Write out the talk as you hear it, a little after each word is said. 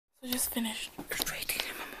just finished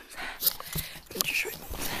straightening my mum's hair. Let me just show you my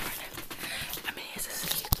mum's hair right now. I'm in here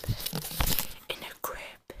asleep in a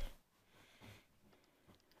crib.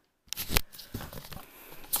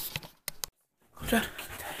 Hold on.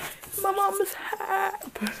 My mum's hair.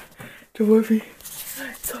 Don't worry.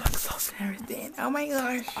 It's so like soft and everything. Oh my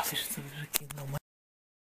gosh.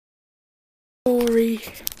 Sorry.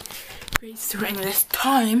 It's raining. It's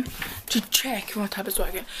time to check what type is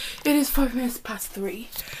working. It is 5 minutes past 3.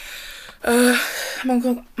 My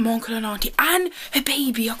uncle and auntie and her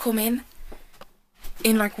baby are coming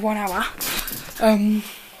in like 1 hour.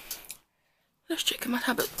 Let's check my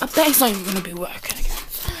tablet. I bet it's not even gonna be working again.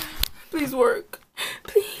 Please work.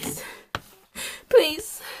 Please.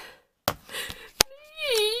 Please.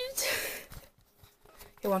 Please.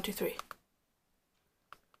 Okay, 1, 2, 3.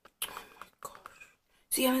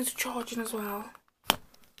 See, and it's charging as well.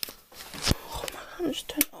 Oh my god, just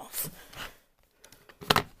turned off.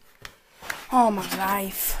 Oh my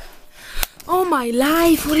life. Oh my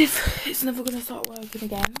life. What if it's never gonna start working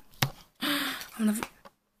again? I'm never.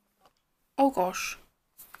 Oh gosh.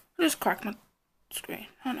 I just cracked my screen.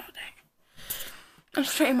 Oh no, dang. I'm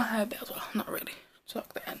straightening my hair a bit as well. Not really. It's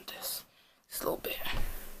like the end this little bit.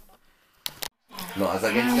 No, a z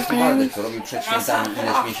agencji taki Waldek, co robił przed świętami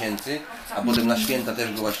ileś miesięcy, a potem na święta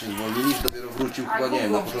też go właśnie zwolnili, dopiero wrócił chyba, nie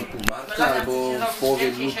wiem, na początku marca albo w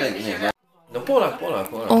połowie lutego, nie wiem. No Polak.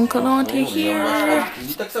 Uncle Auntie here.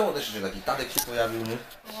 I tak samo też, że taki Tadek się pojawił, nie?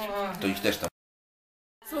 To ich też tam.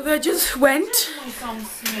 So they just went.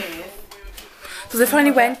 So they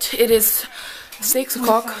finally went. It is 6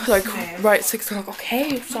 o'clock, like right 6 o'clock.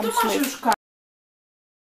 Okay, Sam Smith.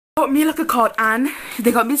 Got me like a card and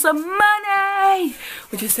they got me some money,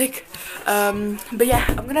 which is sick. But yeah,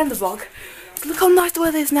 I'm gonna end the vlog. Look how nice the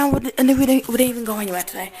weather is now, and we didn't even go anywhere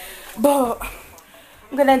today. But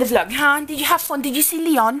I'm gonna end the vlog. Han, did you have fun? Did you see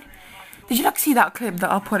Leon? Did you like see that clip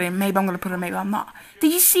that I'll put in? Maybe I'm gonna put it, maybe I'm not.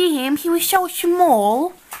 Did you see him? He was so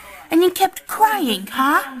small and he kept crying,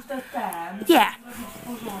 huh? Yeah.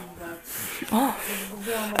 Oh.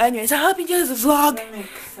 Anyways, I hope you enjoyed the vlog.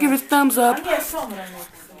 Give it a thumbs up.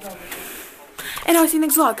 And I'll see you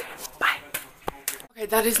next vlog. Bye. Okay,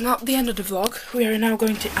 that is not the end of the vlog. We are now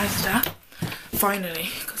going to Asda. Finally,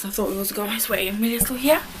 because I thought it was going his way. Amelia's still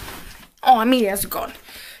here. Oh, Amelia's gone.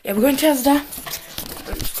 Yeah, we're going to Asda.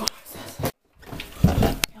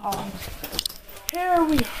 Oh, here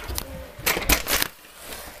we are.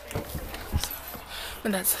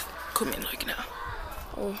 And that's coming like now.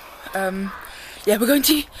 Oh, yeah, we're going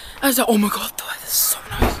to Asda. Oh my god, the weather's so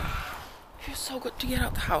nice. It feels so good to get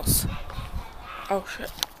out the house. Oh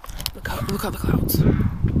shit. Look at the clouds.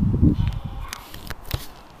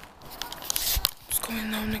 Just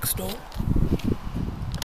going down next door.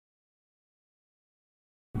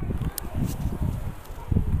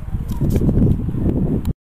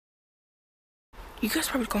 You guys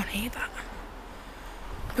probably can't hear that.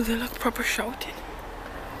 But they're like proper shouting.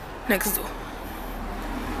 Next door.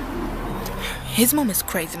 His mom is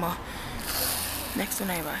crazy, ma. Next door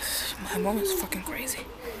neighbors. My mom is fucking crazy.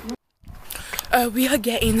 We are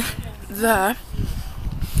getting the.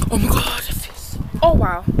 Oh my god, it feels. Oh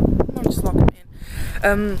wow. I'm just locking me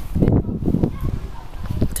in.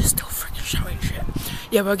 They're still freaking shouting shit.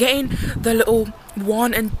 Yeah, we're getting the little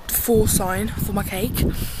 1 and 4 sign for my cake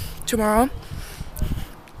tomorrow.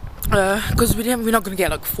 Because we're not gonna get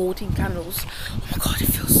like 14 candles. Oh my god, it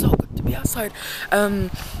feels so good to be outside. And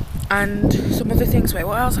some other things. Wait,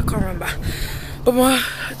 what else? I can't remember. But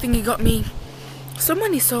I think he got me some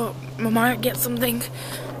money, so I might get something.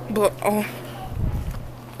 But I'm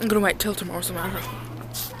gonna wait till tomorrow. So I don't know.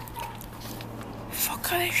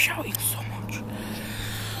 Fuck, are they shouting so much?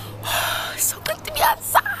 It's so good to be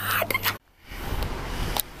outside.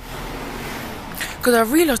 Because I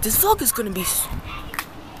realized this vlog is gonna be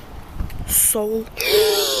so.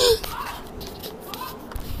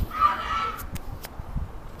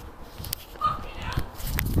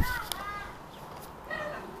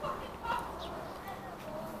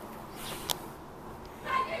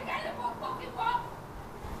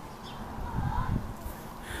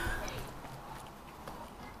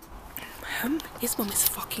 His mom is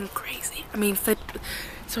fucking crazy. I mean,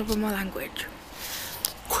 sorry for my language.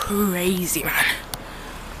 Crazy, man.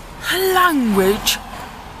 Her language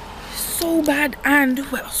so bad. And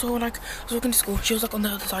well, so like I was walking to school. She was like on the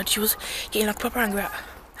other side. She was getting like proper angry at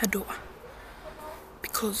her daughter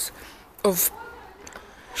because of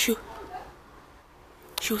she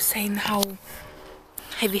was saying how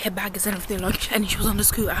heavy her bag is and everything, like, and she was on the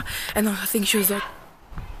scooter, and I think she was like,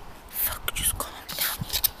 fuck, just calm down a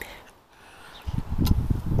bit.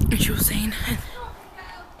 And she was saying,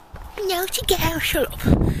 no, Where'd she go? Shut up.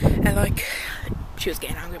 And like, she was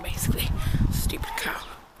getting angry basically. Stupid cow.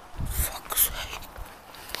 Fuck's sake.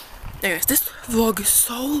 Anyways, this vlog is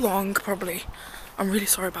so long, probably. I'm really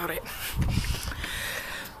sorry about it.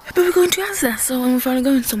 But we're going to Asda, so I'm finally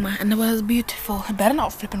going somewhere, and the weather's beautiful. It better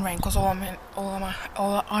not flipping rain, because all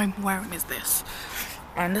I'm wearing is this.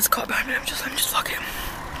 And this car behind me, I'm just vlogging.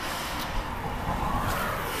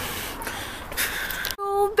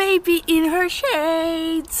 Oh, baby in her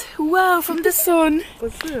shades. Wow, from the sun.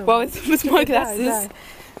 Well, it's with my glasses.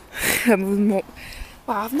 Wow,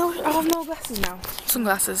 I have no glasses now.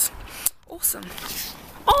 Sunglasses. Awesome.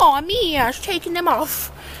 Oh, Mia's taking them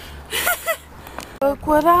off. Look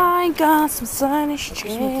what I got, some Sunnish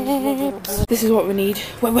chips. This is what we need.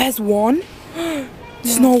 Wait, where's one?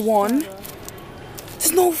 There's no one.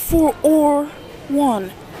 There's no 4 or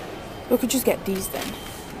 1. We could just get these then.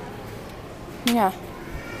 Yeah.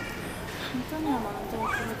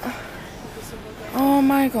 Oh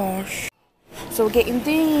my gosh. So we're getting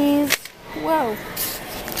these. Wow.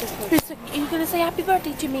 Are you gonna say happy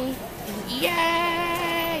birthday to me?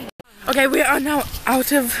 Yay! Okay, we are now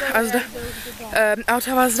out of Asda. And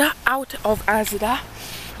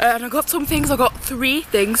I got some things. I got 3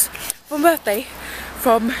 things for my birthday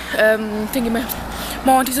from thinking my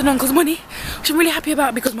aunties and uncles' money, which I'm really happy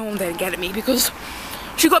about because my mum didn't get it me because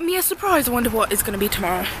she got me a surprise. I wonder what it's gonna be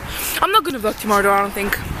tomorrow. I'm not gonna vlog tomorrow though, I don't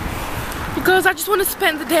think, because I just want to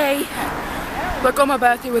spend the day like on my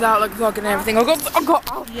birthday without like vlogging and everything. I got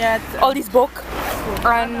all these books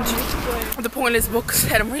and the pointless books,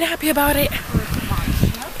 and I'm really happy about it.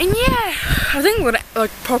 And yeah, I think I'm gonna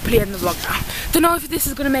like properly end the vlog now. Don't know if this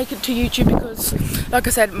is gonna make it to YouTube because, like I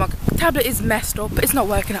said, my tablet is messed up. It's not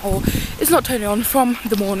working at all. It's not turning on from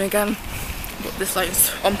the morning again. But this light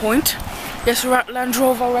is on point. Yes, Land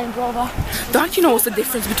Rover, Range Rover. Don't you know what's the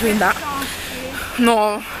difference between that?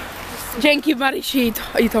 No. Dzięki Marysi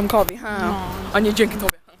I Tomkowi, a nie dzięki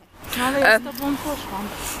tobie.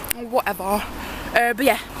 Whatever. But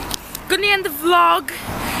yeah, gonna end the vlog.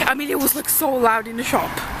 Amelia was like so loud in the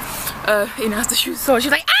shop. In Asda shoes, so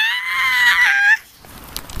she's like, ah!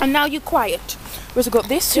 And now you're quiet. We also got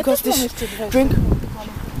this. You got this drink.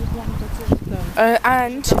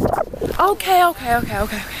 And okay.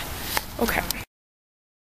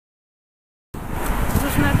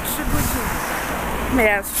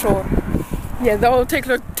 Yeah, sure. Yeah, that'll take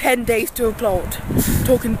like 10 days to upload.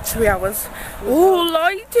 Talking 3 hours. Oh,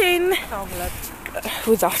 lighting!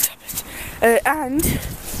 With that tablet. And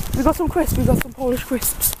we got some crisps. We got some Polish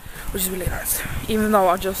crisps, which is really nice. Even though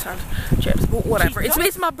I just had chips, but whatever.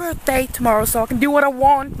 It's my birthday tomorrow, so I can do what I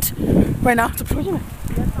want. Right now,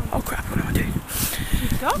 oh crap! What am I doing?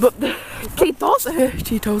 But the Cheetos.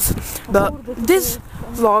 But this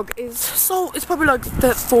vlog is it's probably like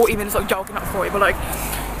 40 minutes, like joking, not 40, but like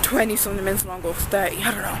 20 something minutes long or 30,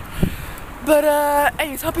 I don't know. But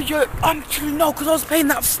anyways, happy you actually no, because I was playing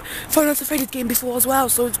that Five Nights at Freddy's game before as well,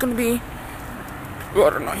 so it's gonna be, I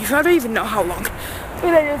don't know, I don't even know how long.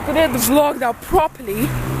 But anyways, gonna end the vlog now properly.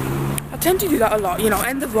 I tend to do that a lot, you know,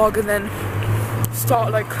 end the vlog and then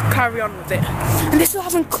start like carry on with it. And they still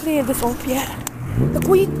haven't cleared this up yet. Like,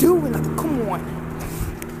 what are you doing? Like, come on.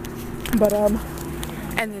 But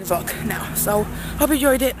ending the vlog now. So hope you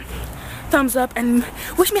enjoyed it. Thumbs up and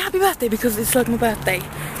wish me a happy birthday because it's like my birthday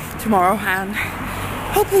tomorrow, and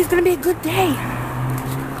hopefully it's gonna be a good day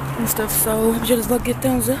and stuff. So hope you this vlog get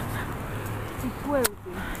thumbs up.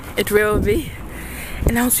 It will be.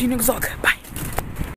 And I'll see you next vlog. Bye.